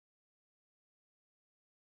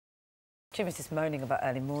Jimmy's just moaning about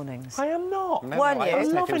early mornings. I am not. No, weren't you?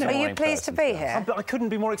 I'm loving it. Are you pleased to be here? I couldn't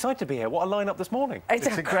be more excited to be here. What a line-up this morning. It's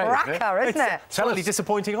a cracker, isn't it? Totally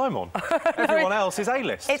disappointing I'm on. Everyone else is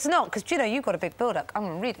A-list. It's not, because, you know, you've got a big build-up. I'm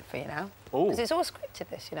going to read it for you now. Because it's all scripted,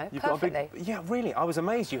 this, you know, perfectly. Yeah, really. I was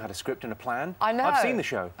amazed you had a script and a plan. I know. I've seen the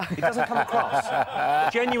show. It doesn't come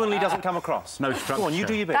across. Genuinely doesn't come across. No structure. Go on, you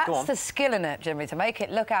do your bit. Go on. That's the skill in it, Jimmy, to make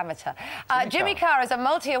it look amateur. Jimmy Carr is a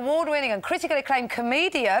multi-award-winning and critically acclaimed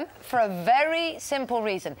comedian for a very simple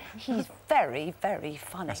reason. He's very, very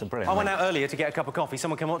funny. That's a brilliant. I went out earlier to get a cup of coffee.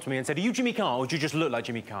 Someone came up to me and said, "Are you Jimmy Carr or do you just look like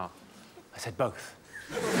Jimmy Carr?" I said, "Both."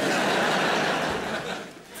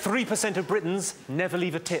 3% of Britons never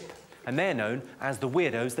leave a tip, and they're known as the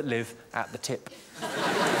weirdos that live at the tip.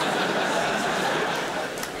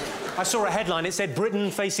 I saw a headline, it said,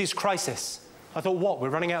 "Britain faces crisis." I thought, what, we're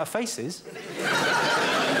running out of faces?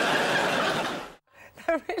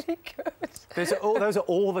 They're really good. Those are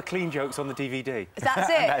all the clean jokes on the DVD. That's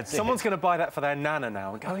it? Someone's going to buy that for their nana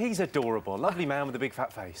now and go, "He's adorable, lovely man with a big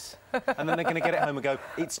fat face." And then they're going to get it home and go,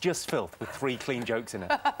 "It's just filth with 3 clean jokes in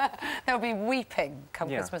it." They'll be weeping come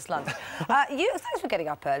Christmas lunch. Thanks for getting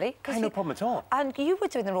up early. Hey, no problem at all. And you were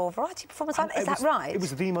doing the Raw Variety performance, is that right? It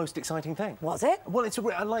was the most exciting thing. Was it? Well, it's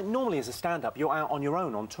like normally as a stand-up, you're out on your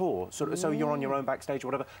own on tour, so you're on your own backstage or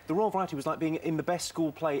whatever. The Raw Variety was like being in the best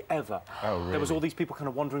school play ever. Oh, really? There was all these people kind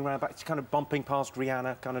of wandering around back, kind of bumping past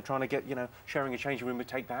Rihanna, kind of trying to get, you know, sharing a changing room with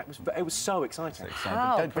Take That. It was so exciting.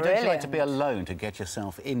 Oh, but don't you like to be alone to get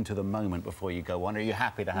yourself into the moment before you go on? Are you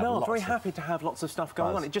happy to have I'm very happy to have lots of stuff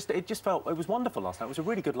going on. It just felt, it was wonderful last night. It was a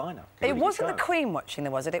really good lineup. It wasn't the Queen watching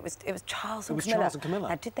there, was it? It was Charles and Camilla. Charles and Camilla.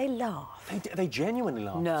 Now, did they laugh? They genuinely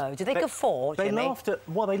laughed. No. Did they guffaw, Jimmy?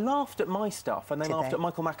 They laughed at my stuff, and they laughed at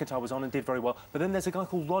Michael McIntyre was on and did very well. But then there's a guy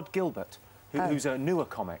called Rod Gilbert, who's a newer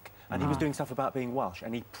comic, and he was doing stuff about being Welsh,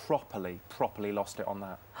 and he properly lost it on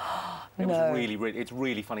that. It's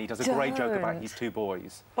really funny. He does a great joke about his 2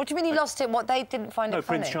 boys. What do you mean he lost it? What, they didn't find it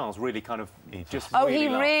funny? No, Prince Charles really kind of just he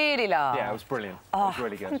really laughed? Yeah, it was brilliant. Oh, it was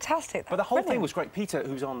really good. Fantastic. But the whole thing was great. Peter,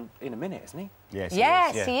 who's on in a minute, isn't he? Yes,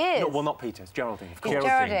 he is. No, well, not Peter, it's Geraldine, of course.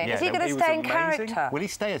 Geraldine. Is he going to stay in character? Will he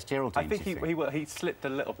stay as Geraldine? I think he slipped a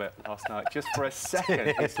little bit last night, just for a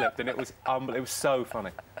second he slipped, and it was so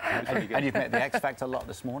funny. It was really good. And you've met the X Factor a lot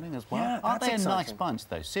this morning as well. Yeah, aren't they a nice bunch,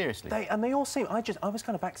 though? Seriously. They all seem. I was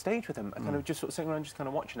kind of backstage with them, kind of just sort of sitting around, just kind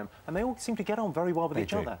of watching them, and they all seem to get on very well with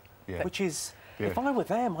each other. Yeah. Which is, if I were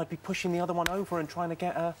them, I'd be pushing the other one over and trying to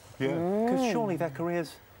get a. Because surely their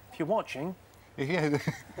careers, if you're watching. Yeah.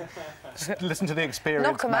 Listen to the experience.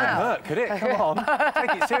 Knock 'em out. Could it? Come on.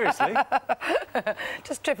 Take it seriously.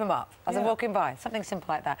 Just trip them up as they're walking by. Something simple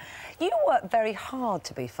like that. You work very hard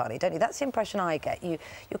to be funny, don't you? That's the impression I get. You're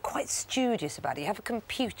quite studious about it. You have a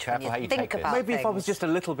computer and you think about Maybe things. If I was just a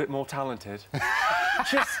little bit more talented.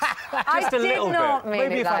 just a little bit.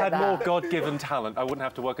 Maybe if I had more God-given talent, I wouldn't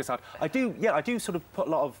have to work as hard. I do sort of put a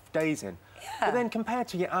lot of days in. Yeah. But then compared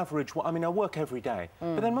to your average, I mean, I work every day.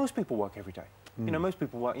 But then most people work every day. You know, most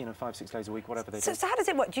people work, 5, 6 days a week, whatever they do. So how does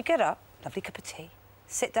it work? Do you get up, lovely cup of tea,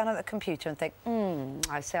 sit down at the computer and think,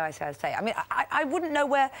 I say. I mean, I wouldn't know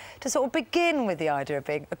where to sort of begin with the idea of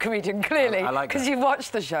being a comedian, clearly, because you've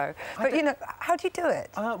watched the show. But, you know, how do you do it?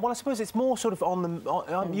 Well, I suppose it's more sort of on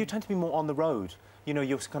the... you tend to be more on the road. You know,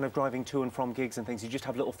 you're kind of driving to and from gigs and things. You just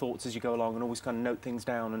have little thoughts as you go along and always kind of note things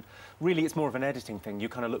down. And really, it's more of an editing thing. You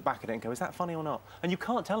kind of look back at it and go, is that funny or not? And you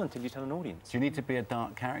can't tell until you tell an audience. Do you need to be a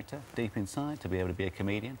dark character deep inside to be able to be a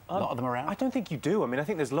comedian? A lot of them around? I don't think you do. I mean, I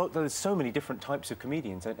think there's so many different types of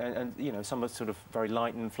comedians. And you know, some are sort of very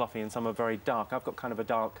light and fluffy and some are very dark. I've got kind of a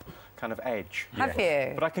dark kind of edge. Have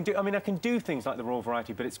you? But I can do things like the Raw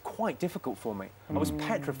Variety, but it's quite difficult for me. I was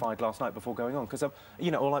petrified last night before going on because,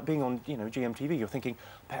 you know, or like being on, GMTV, you're thinking,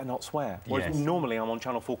 better not swear. Whereas normally I'm on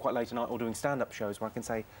Channel 4 quite late at night or doing stand-up shows where I can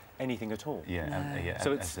say anything at all.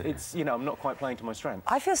 So it's I'm not quite playing to my strength.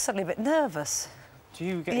 I feel suddenly a bit nervous. Do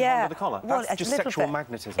you get under the collar? Well, that's just sexual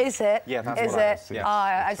magnetism. Is it? Yeah, that's what it is.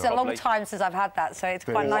 Yeah. It's a long time since I've had that, so it's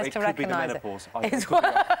quite nice to recognise it. It's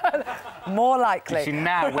more likely. See,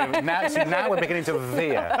 now we're beginning to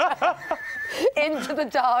veer. Into the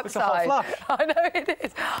dark side. It's a hot flush. I know it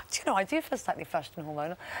is. Do you know, I do feel slightly flushed and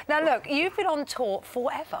hormonal. Now, look, you've been on tour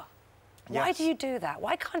forever. Why do you do that?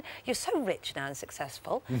 Why can't... You're so rich now and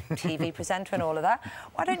successful, TV presenter and all of that.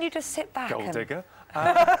 Why don't you just sit back Gold digger.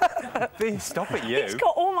 Stop it, you. He's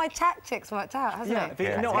got all my tactics worked out, hasn't he?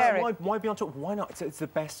 No, why be on top? Why not? It's the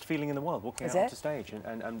best feeling in the world, walking out onto stage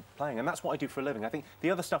and playing. And that's what I do for a living. I think the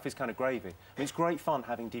other stuff is kind of gravy. I mean, it's great fun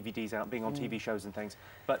having DVDs out, being on TV shows and things,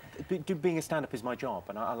 but being a stand-up is my job,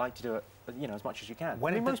 and I like to do it, you know, as much as you can.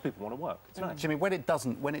 Most people want to work. It's nice. Jimmy, when it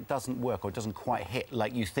doesn't work or doesn't quite hit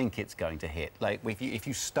like you think it's going to hit, like if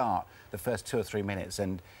you start the first 2 or 3 minutes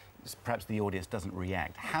and perhaps the audience doesn't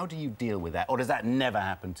react, how do you deal with that, or does that never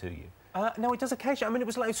happen to you? No, it does occasionally. I mean, it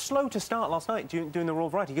was like slow to start last night doing the Royal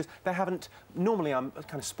Variety because they haven't. Normally, I'm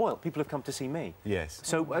kind of spoilt. People have come to see me. Yes.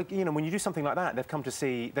 So you know, when you do something like that, they've come to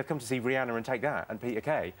see Rihanna and Take That and Peter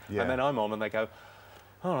Kay, and then I'm on and they go,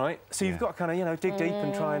 all right. So you've got to kind of dig deep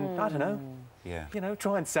and try and I don't know. Yeah. You know,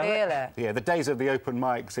 try and sell it. Yeah, the days of the open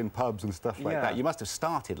mics in pubs and stuff like that. You must have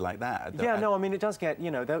started like that. Yeah. No, I mean, it does get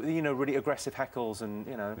really aggressive heckles and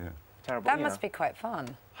terrible. That must be quite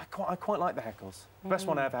fun. I quite like the heckles. The best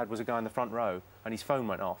one I ever had was a guy in the front row, and his phone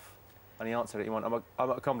went off, and he answered it. He went, "I'm at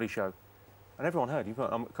a comedy show," and everyone heard. He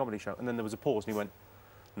went, "I'm at a comedy show," and then there was a pause, and he went,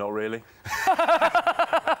 "Not really."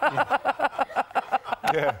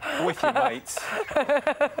 Yeah, with your mates.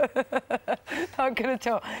 Not good at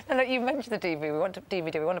all. No, look, you mentioned the DVD.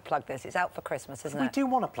 We want to plug this. It's out for Christmas, isn't it? We do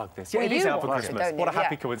want to plug this. Yeah, it is out for Christmas. What a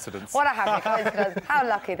happy coincidence. What a happy coincidence. How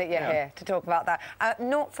lucky that you're here to talk about that.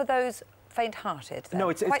 Not for those faint-hearted. No,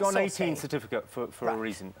 it's got an 18 certificate for a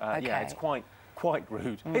reason. Yeah, it's quite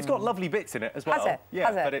rude. It's got lovely bits in it as well. Has it? Yeah,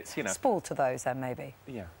 Has it? But it's, you know... Spool to those, then, maybe?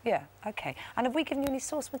 Yeah. Yeah, OK. And have we given you any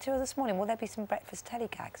source material this morning? Will there be some breakfast telegags in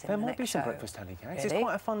the next show? There might be some breakfast telegags. Really? It's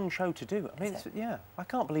quite a fun show to do. I mean, I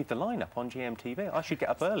can't believe the lineup on GMTV. I should get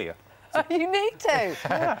up earlier. You need to. It's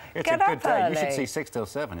Get a up good day. early. You should see 6 till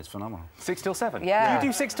 7. It's phenomenal. 6 till 7? Yeah. You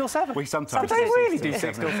do 6 till 7? We sometimes do. They really do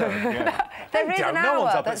 6 till 7. Yeah. There is an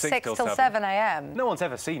hour that's 6 till 7 a.m. No one's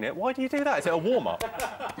ever seen it. Why do you do that? Is it a warm-up?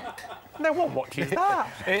 No one watches that.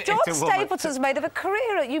 John Stapleton's made of a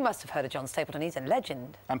career. You must have heard of John Stapleton. He's a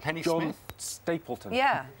legend. And Penny John Smith? Stapleton.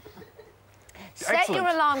 Yeah. Set your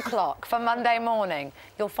alarm clock for Monday morning.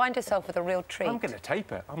 You'll find yourself with a real treat. I'm going to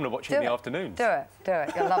tape it. I'm going to watch it in the afternoons. Do it. Do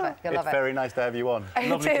it. You'll love it. You'll love it. It's very nice to have you on.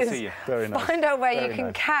 Lovely to see you. Very nice. Find out where you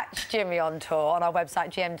can catch Jimmy on tour on our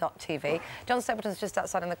website, gm.tv. John Stapleton's just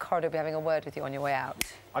outside in the corridor. We'll be having a word with you on your way out.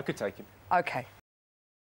 I could take him. OK.